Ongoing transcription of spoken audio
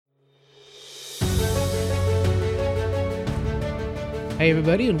Hey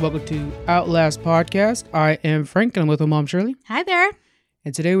everybody, and welcome to Outlast Podcast. I am Frank, and I'm with my mom Shirley. Hi there.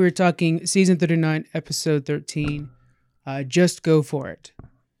 And today we're talking Season 39, Episode 13, Just Go For It.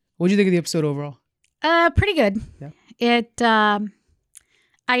 What did you think of the episode overall? Pretty good. Yeah. It.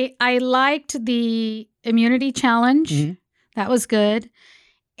 I liked the immunity challenge. Mm-hmm. That was good,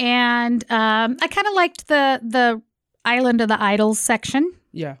 and I kind of liked the Island of the Idols section.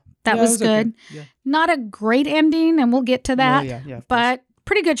 Yeah. That was good. Okay. Yeah. Not a great ending, and we'll get to that. Well, yeah, but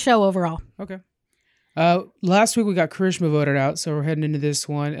pretty good show overall. Okay. Last week we got Karishma voted out, so we're heading into this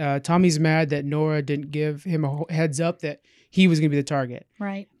one. Tommy's mad that Nora didn't give him a heads up that he was going to be the target.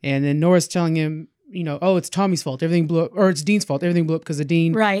 Right. And then Nora's telling him, oh, it's Tommy's fault. Everything blew up, or it's Dean's fault. Everything blew up because of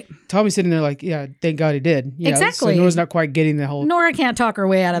Dean. Right. Tommy's sitting there like, yeah, thank God he did. Exactly. So Nora's not quite getting the whole... Nora can't talk her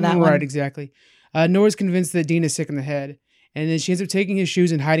way out of that one. Right, exactly. Nora's convinced that Dean is sick in the head. And then she ends up taking his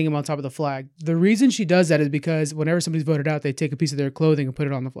shoes and hiding him on top of the flag. The reason she does that is because whenever somebody's voted out, they take a piece of their clothing and put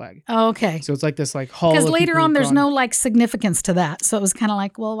it on the flag. Okay. So it's like this hall. Because later on, there's no significance to that. So it was kind of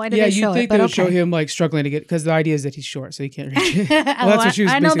like, well, why did they show it? Yeah, you think they would show him struggling to get, because the idea is that he's short, so he can't reach it. Well, that's what she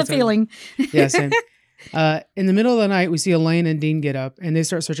was. I know the feeling. Yeah, same. In the middle of the night, we see Elaine and Dean get up, and they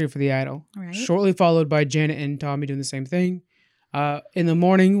start searching for the idol. Right. Shortly followed by Janet and Tommy doing the same thing. In the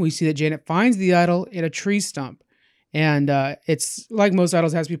morning, we see that Janet finds the idol in a tree stump. And it's like most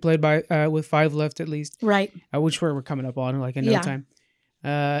idols, has to be played by with 5 left at least. Right. Which we're coming up on in no time.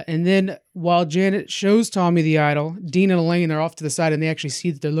 And then while Janet shows Tommy the idol, Dean and Elaine are off to the side and they actually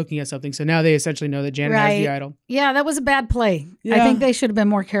see that they're looking at something. So now they essentially know that Janet has the idol. Yeah, that was a bad play. Yeah. I think they should have been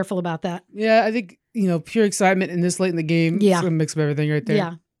more careful about that. Yeah, I think, pure excitement in this late in the game. Yeah. It's a mix of everything right there.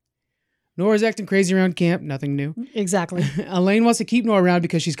 Yeah. Nora's acting crazy around camp. Nothing new. Exactly. Elaine wants to keep Nora around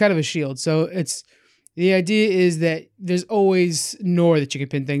because she's kind of a shield. So the idea is that there's always Nora that you can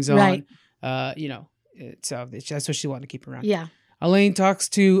pin things on. Right. So that's what she wanted to keep around. Yeah. Elaine talks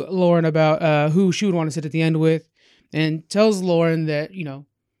to Lauren about who she would want to sit at the end with and tells Lauren that,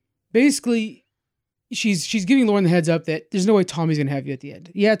 basically she's giving Lauren the heads up that there's no way Tommy's going to have you at the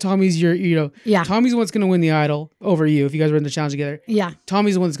end. Yeah, Tommy's Tommy's the one that's going to win the idol over you if you guys were in the challenge together. Yeah.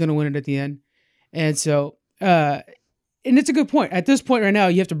 Tommy's the one that's going to win it at the end. And so, and it's a good point. At this point right now,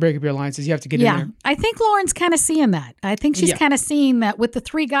 you have to break up your alliances. You have to get in there. I think Lauren's kind of seeing that. I think she's kind of seeing that with the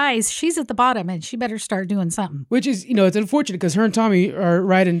 3 guys, she's at the bottom and she better start doing something. Which is, it's unfortunate because her and Tommy are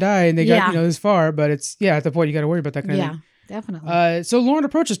ride and die and they got, this far. But it's, at the point you got to worry about that kind of thing. Yeah, definitely. So Lauren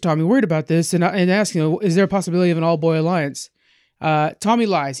approaches Tommy, worried about this, and asks, is there a possibility of an all-boy alliance? Tommy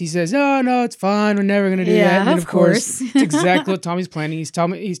lies. He says, no, it's fine. We're never going to do that. And then, of course, it's exactly what Tommy's planning. He's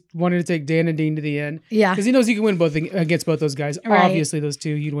wanting to take Dan and Dean to the end. Yeah. Because he knows he can win against both those guys. Right. Obviously, those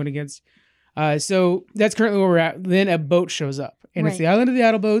two you'd win against. So that's currently where we're at. Then a boat shows up. And it's the Island of the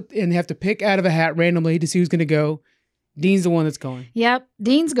Idol boat, and they have to pick out of a hat randomly to see who's going to go. Dean's the one that's going. Yep,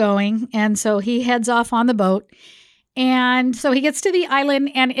 Dean's going. And so he heads off on the boat. And so he gets to the island,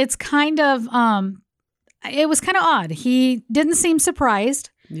 and it's kind of... it was kind of odd. He didn't seem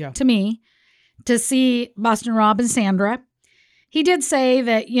surprised to me to see Boston Rob and Sandra. He did say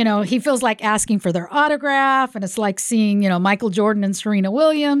that, he feels like asking for their autograph and it's like seeing, Michael Jordan and Serena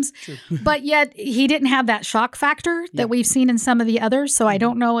Williams. True. But yet he didn't have that shock factor that we've seen in some of the others. So I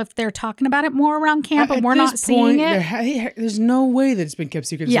don't know if they're talking about it more around camp and we're not seeing it. There's no way that it's been kept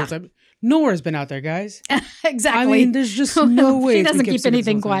secret this whole time. Nora's been out there, guys. Exactly. I mean, there's just no way. He doesn't keep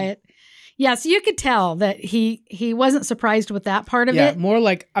anything quiet. Yeah, so you could tell that he wasn't surprised with that part of it. Yeah, more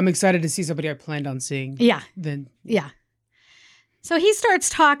like I'm excited to see somebody I planned on seeing. Yeah. Yeah. So he starts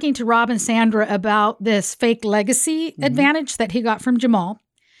talking to Rob and Sandra about this fake legacy advantage that he got from Jamal.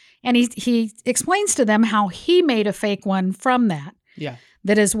 And he explains to them how he made a fake one from that. Yeah.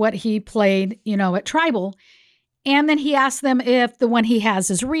 That is what he played, at Tribal. And then he asks them if the one he has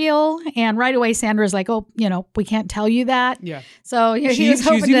is real. And right away, Sandra's like, oh, we can't tell you that. Yeah. So he was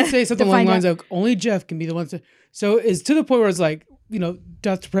hoping to say something along the lines of only Jeff can be the one to. So it's to the point where it's like,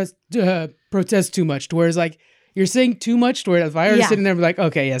 not to protest too much. To where it's like, you're saying too much. To where if I were sitting there, I'd be like,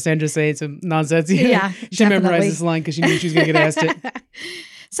 okay, Sandra's saying some nonsense. Yeah. She memorized this line because she knew she was going to get asked it.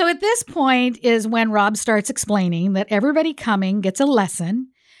 So at this point is when Rob starts explaining that everybody coming gets a lesson.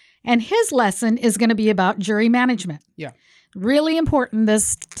 And his lesson is going to be about jury management. Yeah. Really important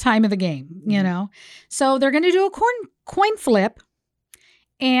this time of the game, So they're going to do a coin flip,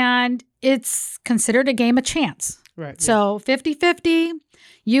 and it's considered a game of chance. Right. So 50-50,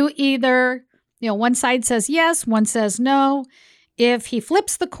 you either, one side says yes, one says no. If he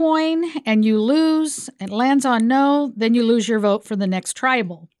flips the coin and you lose, it lands on no, then you lose your vote for the next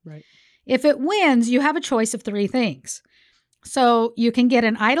tribal. Right. If it wins, you have a choice of 3 things. So you can get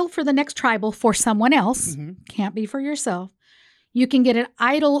an idol for the next tribal for someone else. Mm-hmm. Can't be for yourself. you can get an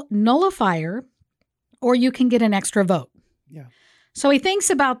idol nullifier, or you can get an extra vote. Yeah. So he thinks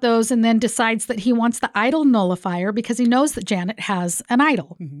about those and then decides that he wants the idol nullifier because he knows that Janet has an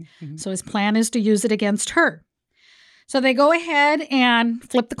idol. So his plan is to use it against her. So they go ahead and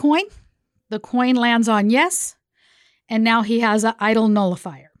flip the coin. The coin lands on yes, and now he has an idol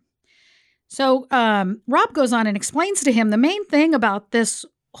nullifier. So Rob goes on and explains to him the main thing about this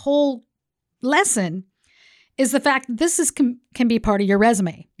whole lesson is the fact that this can be part of your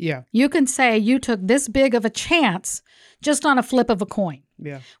resume. Yeah. You can say you took this big of a chance just on a flip of a coin.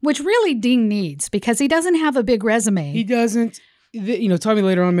 Yeah. Which really Dean needs because he doesn't have a big resume. He doesn't. Tommy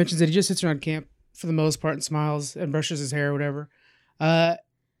later on mentions that he just sits around camp for the most part and smiles and brushes his hair or whatever.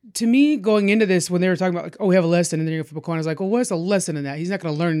 To me, going into this, when they were talking about like, oh, we have a lesson and then you're going to flip a coin, I was like, well, what's the lesson in that? He's not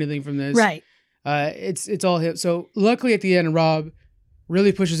going to learn anything from this. Right. It's all him. So luckily at the end, Rob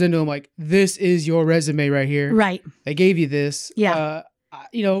really pushes into him like, this is your resume right here. Right. They gave you this. Yeah.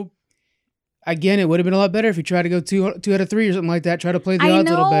 Again, it would have been a lot better if you tried to go two out of three or something like that. Try to play the odds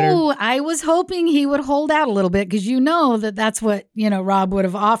a little better. I was hoping he would hold out a little bit because that's what, Rob would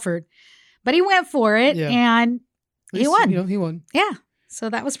have offered. But he went for it and he won. He won. Yeah. So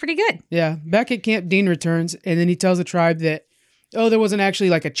that was pretty good. Yeah. Back at camp, Dean returns and then he tells the tribe that, there wasn't actually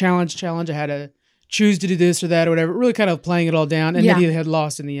like a challenge. I had to choose to do this or that or whatever. Really kind of playing it all down. And then he had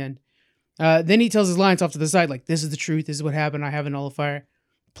lost in the end. Then he tells his alliance off to the side, like, this is the truth. This is what happened. I have a nullifier.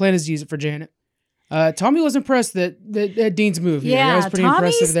 Plan is to use it for Janet. Tommy was impressed that Dean's move here. That was pretty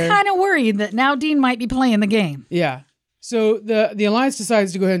impressive there. Tommy's kind of worried that now Dean might be playing the game. Yeah. So the alliance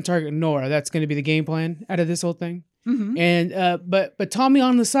decides to go ahead and target Nora. That's going to be the game plan out of this whole thing. Mm-hmm. And but Tommy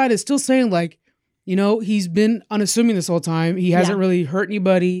on the side is still saying like, he's been unassuming this whole time. He hasn't really hurt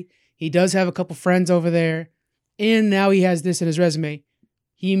anybody. He does have a couple friends over there, and now he has this in his resume.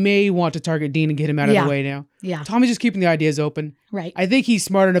 He may want to target Dean and get him out of the way now. Yeah. Tommy's just keeping the ideas open. Right. I think he's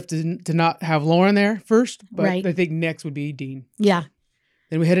smart enough to not have Lauren there first, but I think next would be Dean. Yeah.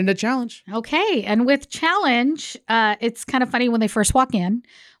 Then we head into challenge. Okay. And with challenge, it's kind of funny when they first walk in.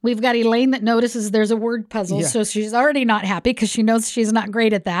 We've got Elaine that notices there's a word puzzle. Yeah. So she's already not happy because she knows she's not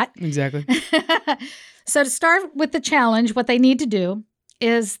great at that. Exactly. So to start with the challenge, what they need to do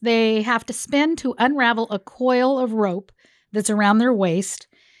is they have to spin to unravel a coil of rope that's around their waist.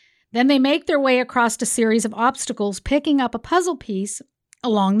 Then they make their way across a series of obstacles, picking up a puzzle piece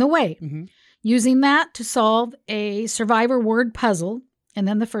along the way, using that to solve a survivor word puzzle. And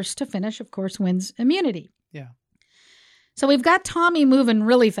then the first to finish, of course, wins immunity. Yeah. So we've got Tommy moving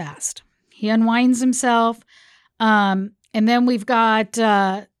really fast. He unwinds himself. And then we've got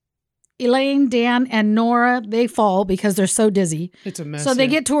Elaine, Dan, and Nora. They fall because they're so dizzy. It's a mess. So they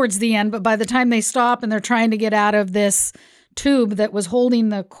get towards the end, but by the time they stop and they're trying to get out of this tube that was holding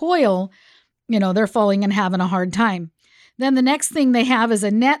the coil, they're falling and having a hard time. Then the next thing they have is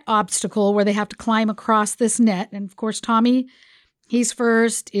a net obstacle where they have to climb across this net. And of course, Tommy, he's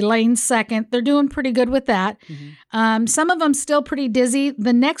first, Elaine's second. They're doing pretty good with that. Some of them still pretty dizzy.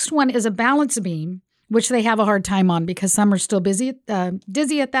 The next one is a balance beam, which they have a hard time on because some are still dizzy at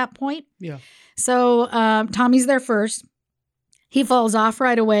that point. Yeah. So Tommy's there first. He falls off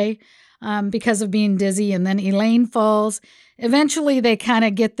right away because of being dizzy, and then Elaine falls. Eventually, they kind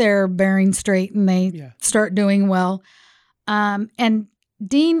of get their bearing straight, and they start doing well. And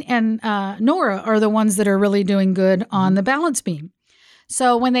Dean and Nora are the ones that are really doing good on the balance beam.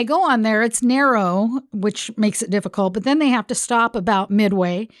 So when they go on there, it's narrow, which makes it difficult, but then they have to stop about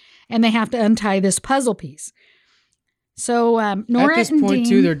midway, and they have to untie this puzzle piece. So Nora at this and point, Dean,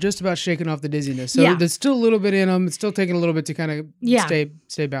 too, they're just about shaking off the dizziness. So there's still a little bit in them. It's still taking a little bit to kind of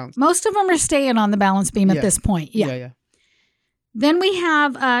stay balanced. Most of them are staying on the balance beam at this point. Yeah. Then we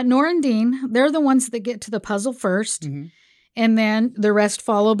have Nora and Dean. They're the ones that get to the puzzle first, and then the rest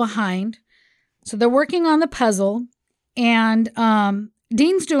follow behind. So they're working on the puzzle, and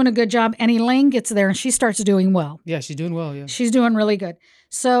Dean's doing a good job, and Elaine gets there, and she starts doing well. Yeah, she's doing well, yeah. She's doing really good.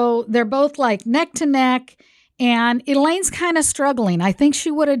 So they're both like neck to neck, and Elaine's kind of struggling. I think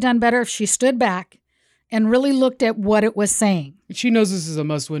she would have done better if she stood back and really looked at what it was saying. She knows this is a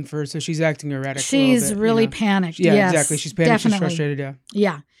must-win for her, so she's acting erratic. She's a little bit, really panicked. Yeah, yes, exactly. She's panicked. Definitely. She's frustrated. Yeah.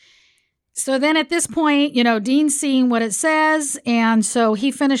 Yeah. So then at this point, Dean's seeing what it says, and so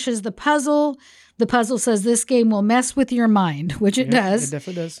he finishes the puzzle. The puzzle says this game will mess with your mind, which it does. It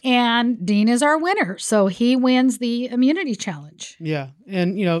definitely does. And Dean is our winner, so he wins the immunity challenge. Yeah,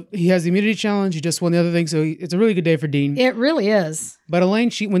 and he has the immunity challenge. He just won the other thing, so it's a really good day for Dean. It really is. But Elaine,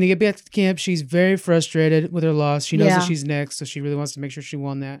 when they get back to camp, she's very frustrated with her loss. She knows that she's next, so she really wants to make sure she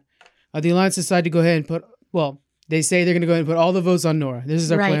won that. The Alliance decided to go ahead and they say they're going to go ahead and put all the votes on Nora. This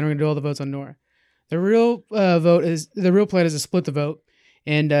is our plan. We're going to do all the votes on Nora. The real plan is to split the vote,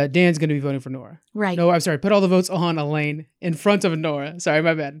 and Dan's going to be voting for Nora. Right. No, I'm sorry. Put all the votes on Elaine in front of Nora. Sorry,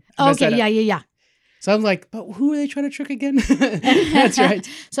 my bad. Okay, yeah. So I'm like, but who are they trying to trick again? That's right.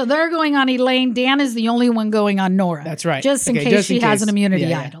 So they're going on Elaine. Dan is the only one going on Nora. That's right. Just in case she has an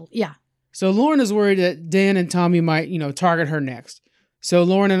immunity idol. Yeah. So Lauren is worried that Dan and Tommy might, target her next. So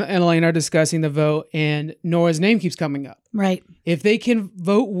Lauren and Elaine are discussing the vote, and Nora's name keeps coming up. Right. If they can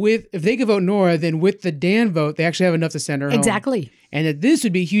vote Nora, then with the Dan vote, they actually have enough to send her home. Exactly. And that this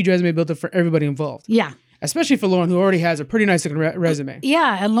would be a huge resume builder for everybody involved. Yeah. Especially for Lauren, who already has a pretty nice looking resume.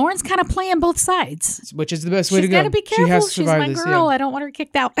 Yeah, and Lauren's kind of playing both sides. Which is the best way to go. She's got to be careful. She's my girl. I don't want her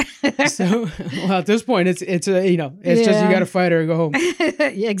kicked out. So, at this point, it's just you got to fight her and go home.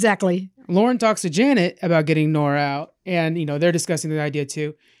 Yeah, exactly. Lauren talks to Janet about getting Nora out, and they're discussing the idea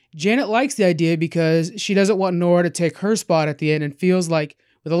too. Janet likes the idea because she doesn't want Nora to take her spot at the end, and feels like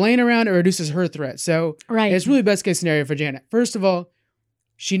with Elaine around, it reduces her threat. So, it's really best case scenario for Janet. First of all,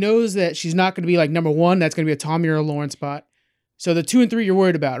 she knows that she's not going to be like number one. That's going to be a Tommy or a Lauren spot. So the 2 and 3 you're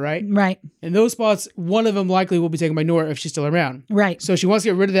worried about, right? Right. And those spots, one of them likely will be taken by Nora if she's still around. Right. So she wants to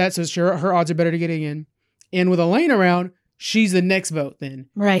get rid of that, so her odds are better to getting in. And with Elaine around, she's the next vote then.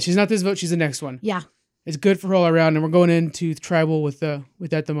 Right. She's not this vote, she's the next one. Yeah. It's good for her all around, and we're going into tribal with that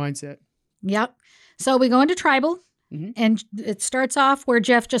the mindset. Yep. So we go into tribal, and it starts off where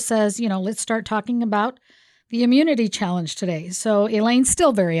Jeff just says, let's start talking about the immunity challenge today. So Elaine's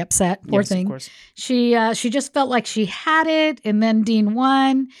still very upset. Poor thing. Of course. She just felt like she had it, and then Dean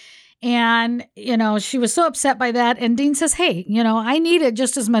won. And, she was so upset by that. And Dean says, hey, I need it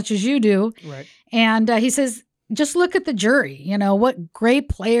just as much as you do. Right. And he says, just look at the jury. What great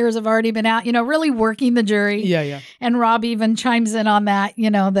players have already been out, really working the jury. Yeah. And Rob even chimes in on that,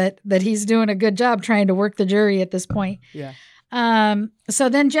 that he's doing a good job trying to work the jury at this point. Yeah. So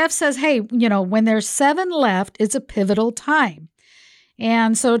then Jeff says, hey, when there's 7 left, it's a pivotal time.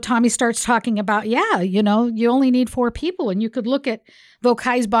 And so Tommy starts talking about, you only need 4 people, and you could look at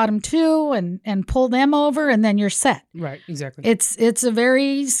Vokai's bottom 2 and pull them over, and then you're set. Right, exactly. It's a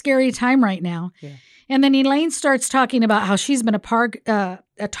very scary time right now. Yeah. And then Elaine starts talking about how she's been a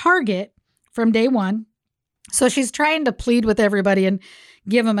target from day one. So she's trying to plead with everybody and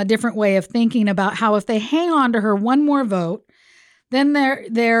give them a different way of thinking about how if they hang on to her one more vote, then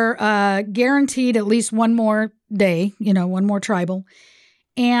they're guaranteed at least one more day, one more tribal.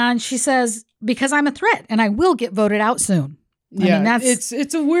 And she says, because I'm a threat and I will get voted out soon.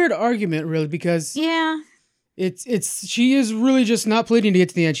 It's a weird argument, really, because she is really just not pleading to get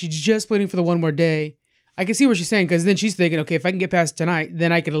to the end. She's just pleading for the one more day. I can see what she's saying, because then she's thinking, okay, if I can get past tonight,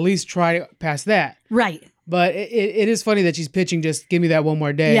 then I could at least try to pass that. Right. But it is funny that she's pitching just give me that one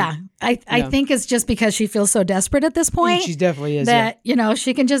more day. Yeah. I think it's just because she feels so desperate at this point. She definitely is. That,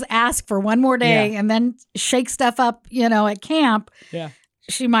 she can just ask for one more day and then shake stuff up, at camp. Yeah.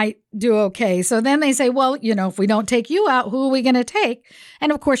 She might do okay. So then they say, well, if we don't take you out, who are we going to take?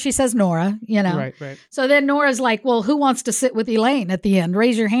 And of course she says Nora, Right. So then Nora's like, well, who wants to sit with Elaine at the end?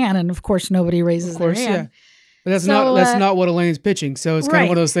 Raise your hand. And of course nobody raises their hand. Yeah. But that's not what Elaine's pitching. So it's kind of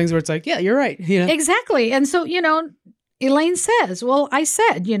one of those things where it's like, yeah, you're right. Exactly. And so, Elaine says, well, I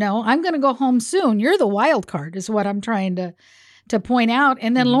said, I'm going to go home soon. You're the wild card is what I'm trying to point out.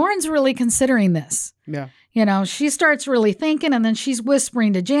 And then Lauren's really considering this. Yeah. She starts really thinking, and then she's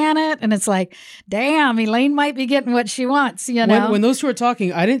whispering to Janet, and it's like, damn, Elaine might be getting what she wants, When those two were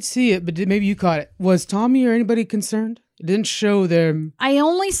talking, I didn't see it, but maybe you caught it. Was Tommy or anybody concerned? It didn't show them. I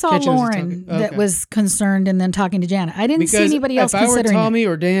only saw Lauren that was concerned and then talking to Janet. I didn't see anybody else considering it. If I were Tommy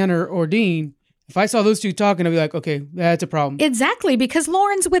or Dan or Dean, if I saw those two talking, I'd be like, okay, that's a problem. Exactly, because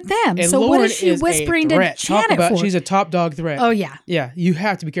Lauren's with them. And so Lauren what is she whispering to Janet for? She's a top dog threat. Oh, yeah. Yeah, you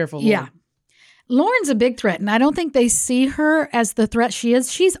have to be careful, Lauren. Yeah. Lauren's a big threat, and I don't think they see her as the threat she is.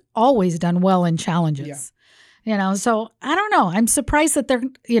 She's always done well in challenges. Yeah. So I don't know. I'm surprised that they're,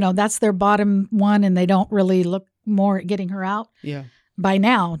 that's their bottom one, and they don't really look more at getting her out. Yeah. By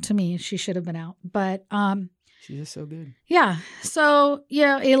now, to me, she should have been out. But she's just so good. Yeah. So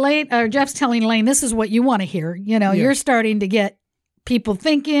Elaine or Jeff's telling Elaine, this is what you want to hear. You're starting to get people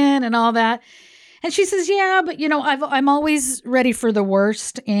thinking and all that. And she says, yeah, but I'm always ready for the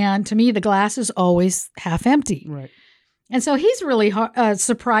worst. And to me, the glass is always half empty. Right. And so he's really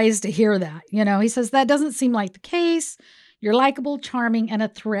surprised to hear that. He says, that doesn't seem like the case. You're likable, charming, and a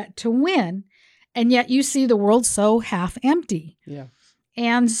threat to win. And yet you see the world so half empty. Yeah.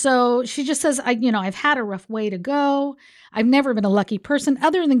 And so she just says, I've had a rough way to go. I've never been a lucky person.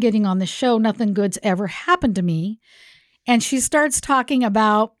 Other than getting on the show, nothing good's ever happened to me. And she starts talking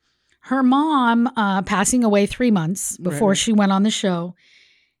about her mom passing away 3 months before she went on the show.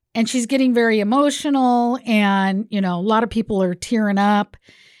 And she's getting very emotional, and, you know, a lot of people are tearing up.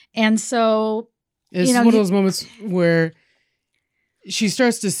 And so, it's one of those moments where she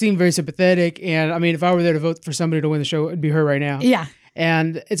starts to seem very sympathetic. And I mean, if I were there to vote for somebody to win the show, it'd be her right now. Yeah.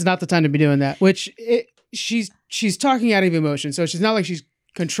 And it's not the time to be doing that, she's talking out of emotion. So she's not like she's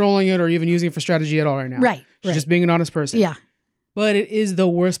controlling it or even using it for strategy at all right now. Right. She's just being an honest person. Yeah. But it is the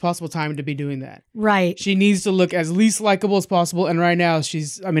worst possible time to be doing that. Right. She needs to look as least likable as possible. And right now,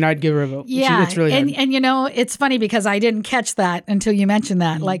 I'd give her a vote. Yeah. It's really hard. And, you know, it's funny because I didn't catch that until you mentioned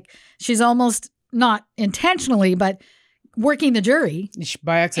that. Mm-hmm. Like, she's almost not intentionally, but working the jury.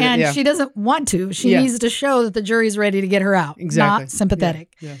 By accident, and she doesn't want to. She needs to show that the jury's ready to get her out. Exactly. Not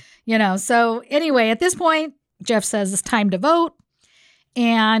sympathetic. Yeah. You know, so anyway, at this point, Jeff says it's time to vote.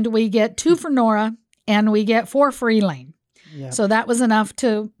 And we get 2 for Nora and we get 4 for Elaine. Yeah. So that was enough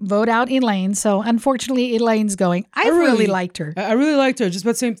to vote out Elaine. So unfortunately, Elaine's going. I really liked her. I really liked her. Just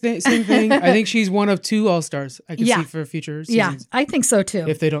about the same thing. I think she's one of 2 all-stars I can see for future seasons. Yeah, I think so too.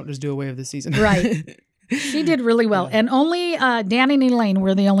 If they don't just do away with this season. Right. She did really well. Yeah. And only Dan and Elaine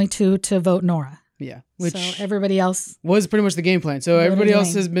were the only 2 to vote Nora. Yeah. Which so everybody else was pretty much the game plan. So everybody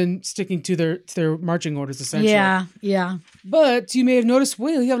else has been sticking to their marching orders, essentially. Yeah, yeah. But you may have noticed,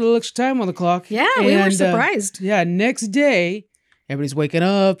 we have a little extra time on the clock. Yeah, we were surprised. Next day, everybody's waking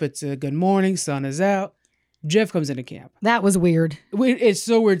up. It's a good morning. Sun is out. Jeff comes into camp. That was weird. It's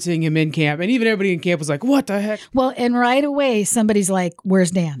so weird seeing him in camp. And even everybody in camp was like, what the heck? Well, and right away, somebody's like, where's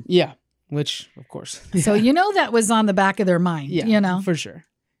Dan? Yeah, which, of course. So you know that was on the back of their mind, you know? For sure.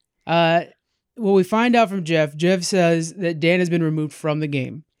 What we find out from Jeff says that Dan has been removed from the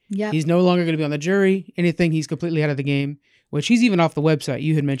game. Yeah. He's no longer going to be on the jury. Anything, he's completely out of the game, which he's even off the website.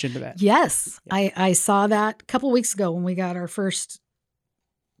 You had mentioned that. Yes. Yeah. I saw that a couple weeks ago when we got our first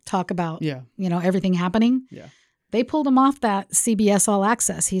talk about, you know, everything happening. Yeah. They pulled him off that CBS All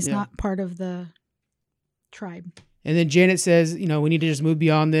Access. He's not part of the tribe. And then Janet says, you know, we need to just move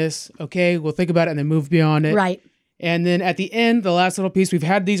beyond this. Okay, we'll think about it and then move beyond it. Right. And then at the end, the last little piece, we've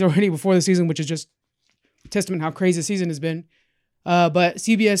had these already before the season, which is just testament how crazy the season has been. But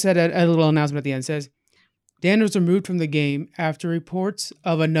CBS had a little announcement at the end. It says, Dan was removed from the game after reports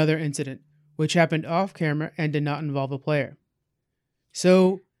of another incident, which happened off camera and did not involve a player.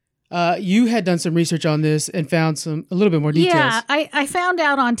 So you had done some research on this and found a little bit more details. Yeah, I found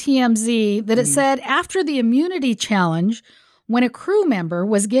out on TMZ that it said after the immunity challenge, when a crew member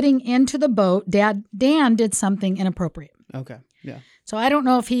was getting into the boat, Dan did something inappropriate. Okay, yeah. So I don't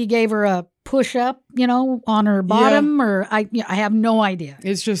know if he gave her a push-up, you know, on her bottom, or I have no idea.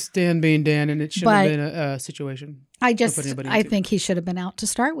 It's just Dan being Dan, and it shouldn't have been a situation. I think he should have been out to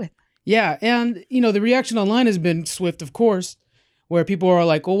start with. Yeah, and, you know, the reaction online has been swift, of course, where people are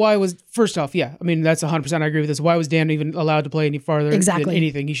like, well, first off, yeah, I mean, that's 100% I agree with this. Why was Dan even allowed to play any farther than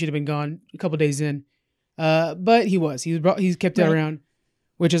anything? He should have been gone a couple days in. But he's kept it around,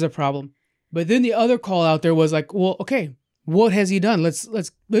 which is a problem. But then the other call out there was like, well, okay, what has he done?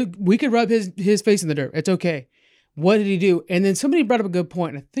 We could rub his face in the dirt. It's okay. What did he do? And then somebody brought up a good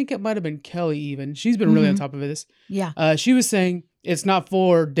point. And I think it might have been Kelly even. She's been really on top of this. Yeah. She was saying it's not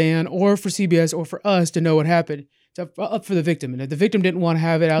for Dan or for CBS or for us to know what happened. It's up for the victim. And if the victim didn't want to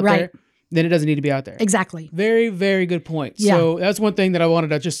have it out there, then it doesn't need to be out there. Exactly. Very, very good point. Yeah. So that's one thing that I wanted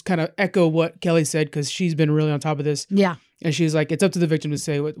to just kind of echo what Kelly said, because she's been really on top of this. Yeah. And she's like, it's up to the victim to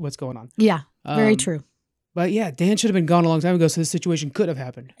say what's going on. Yeah, very true. But yeah, Dan should have been gone a long time ago, so this situation could have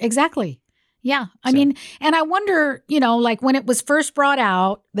happened. Exactly. Yeah. I mean, and I wonder, you know, like when it was first brought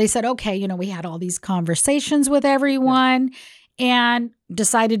out, they said, okay, you know, we had all these conversations with everyone and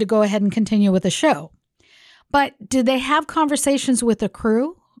decided to go ahead and continue with the show. But did they have conversations with the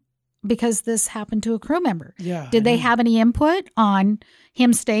crew? Because this happened to a crew member. Yeah. Did they have any input on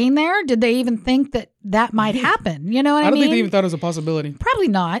him staying there? Did they even think that might happen? You know what I mean? I don't think they even thought it was a possibility. Probably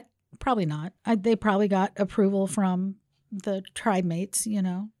not. Probably not. They probably got approval from the tribe mates, you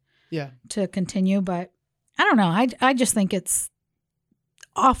know, to continue. But I don't know. I just think it's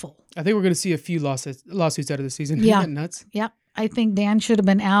awful. I think we're going to see a few lawsuits out of the season. Yeah. Isn't that nuts? Yeah. I think Dan should have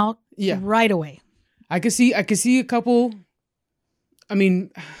been out right away. I could see a couple. I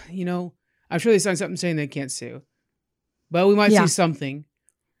mean, you know, I'm sure they signed something saying they can't sue, but we might see something.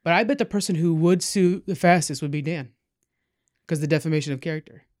 But I bet the person who would sue the fastest would be Dan, because the defamation of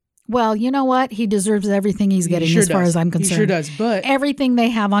character. Well, you know what? He deserves everything he's getting, as far as I'm concerned. He sure does. But everything they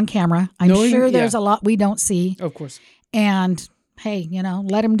have on camera, I'm sure there's a lot we don't see. Of course. And hey, you know,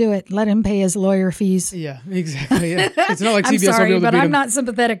 let him do it. Let him pay his lawyer fees. Yeah, exactly. Yeah. It's not like CBS I'm sorry, will be able to but beat I'm him. not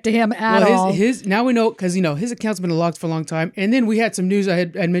sympathetic to him at all. Now we know, because, you know, his account's been locked for a long time. And then we had some news I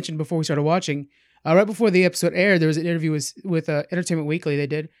had mentioned before we started watching. Right before the episode aired, there was an interview with Entertainment Weekly they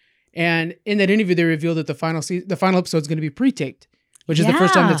did, And in that interview, they revealed that the final episode is going to be pre-taped, which is the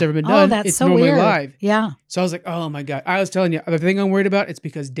first time that's ever been done. That's it's so normally weird. live. Yeah. So I was like, oh my God. I was telling you, the thing I'm worried about, it's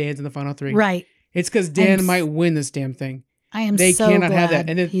because Dan's in the final 3. Right. It's because Dan might win this damn thing. I am They so cannot glad have that.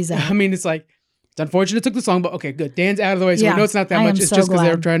 And he's out. I mean, it's like, it's unfortunate it took this long, but okay, good. Dan's out of the way, so we know it's not that I much. am It's so just because they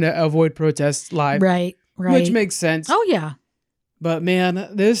were glad. trying to avoid protests live. Right. Which makes sense. Oh, yeah. But man,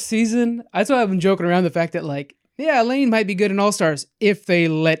 this season, that's why I've been joking around the fact that like, yeah, Elaine might be good in All-Stars if they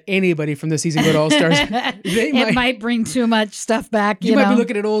let anybody from the season go to All-Stars. It might bring too much stuff back. You might be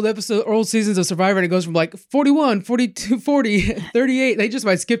looking at old seasons of Survivor and it goes from like 41, 42, 40, 38. They just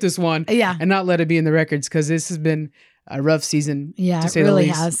might skip this one and not let it be in the records because this has been a rough season. Yeah, to say it really the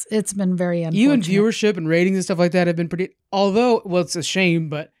least. has. It's been very unfortunate. Even viewership and ratings and stuff like that have been pretty, although, well, it's a shame,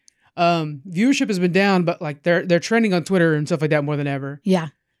 but viewership has been down, but like they're trending on Twitter and stuff like that more than ever. Yeah.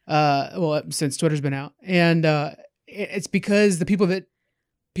 Well, since Twitter's been out. And it's because the people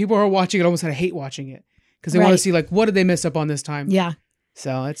who are watching it almost kind of hate watching it because they want to see like, what did they mess up on this time? Yeah.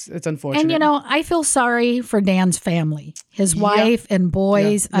 So it's unfortunate. And I feel sorry for Dan's family, his wife and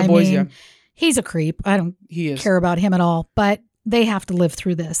boys. Yeah. The boys, he's a creep. I don't care about him at all, but they have to live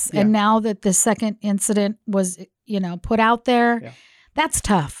through this. Yeah. And now that the second incident was, put out there, that's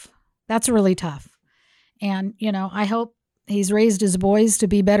tough. That's really tough. And, I hope he's raised his boys to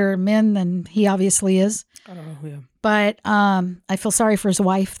be better men than he obviously is. I don't know, yeah. But I feel sorry for his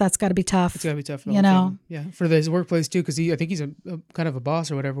wife. That's got to be tough. It's got to be tough. Yeah, for his workplace too, because I think he's a kind of a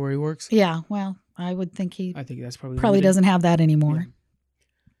boss or whatever where he works. Yeah, well, I would think I think that's probably doesn't have that anymore. Yeah.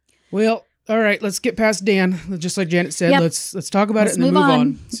 Well, all right, let's get past Dan. Just like Janet said, let's talk about it and then move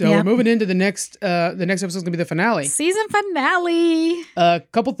on. So we're moving into the next episode is gonna be the finale. Season finale. A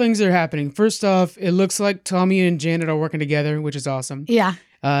couple things are happening. First off, it looks like Tommy and Janet are working together, which is awesome. Yeah.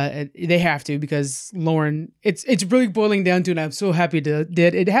 They have to because Lauren, it's really boiling down to, and I'm so happy did.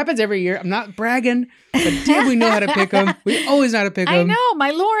 It happens every year. I'm not bragging, but did we know how to pick them? We always know how to pick them. I know.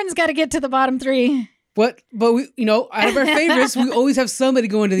 My Lauren's got to get to the bottom 3. But we, out of our favorites, we always have somebody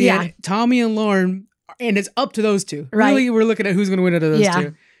going to the end. Tommy and Lauren, and it's up to those two. Right. Really, we're looking at who's going to win out of those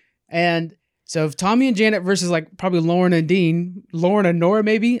two. And so if Tommy and Janet versus like probably Lauren and Dean, Lauren and Nora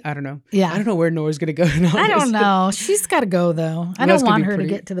maybe, I don't know. Yeah. I don't know where Nora's going to go. I don't know. She's got to go though. I don't want her to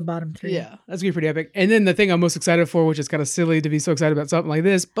get to the bottom 3. Yeah, that's going to be pretty epic. And then the thing I'm most excited for, which is kind of silly to be so excited about something like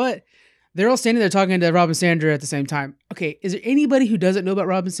this, but they're all standing there talking to Rob and Sandra at the same time. Okay, is there anybody who doesn't know about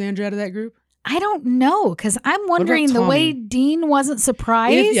Rob and Sandra out of that group? I don't know, because I'm wondering the way Dean wasn't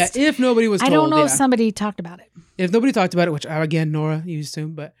surprised. If nobody was told. I don't know if somebody talked about it. If nobody talked about it, which again, Nora used to,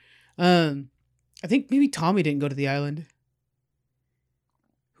 but I think maybe Tommy didn't go to the island.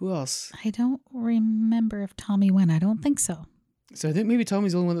 Who else? I don't remember if Tommy went. I don't think so. So I think maybe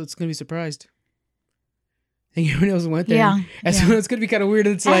Tommy's the only one that's going to be surprised. I think everyone else went there. Yeah. And so it's going to be kind of weird.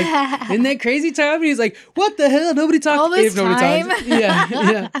 It's like, isn't that crazy, Tommy? He's like, what the hell? Nobody talked. All this time?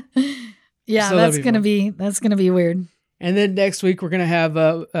 Yeah. Yeah, so that's gonna be weird. And then next week we're gonna have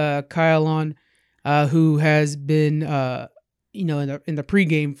Kyle on, who has been in the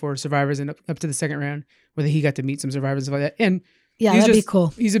pregame for Survivors and up to the second round, where he got to meet some survivors and stuff like that. And that'd be cool.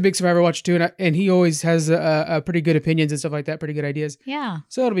 He's a big Survivor watcher too, and he always has a pretty good opinions and stuff like that, pretty good ideas. Yeah.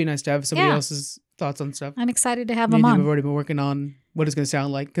 So it'll be nice to have somebody else's thoughts on stuff. I'm excited to have him on. We've already been working on what it's going to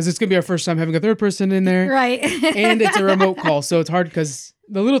sound like, because it's going to be our first time having a third person in there. Right. And it's a remote call, so it's hard because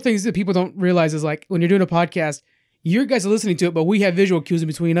the little things that people don't realize is like when you're doing a podcast, you guys are listening to it, but we have visual cues in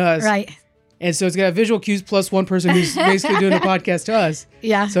between us. Right. And so it's got visual cues plus one person who's basically doing the podcast to us.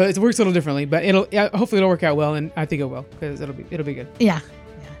 Yeah. So it works a little differently, but hopefully it'll work out well, and I think it will, because it'll be good. Yeah.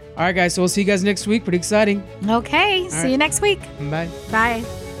 All right, guys. So we'll see you guys next week. Pretty exciting. Okay. See you next week. Bye. Bye.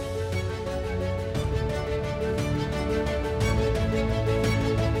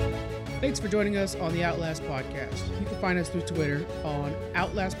 Thanks for joining us on the Outlast Podcast. You can find us through Twitter on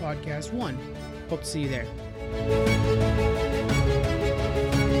Outlast Podcast 1. Hope to see you there.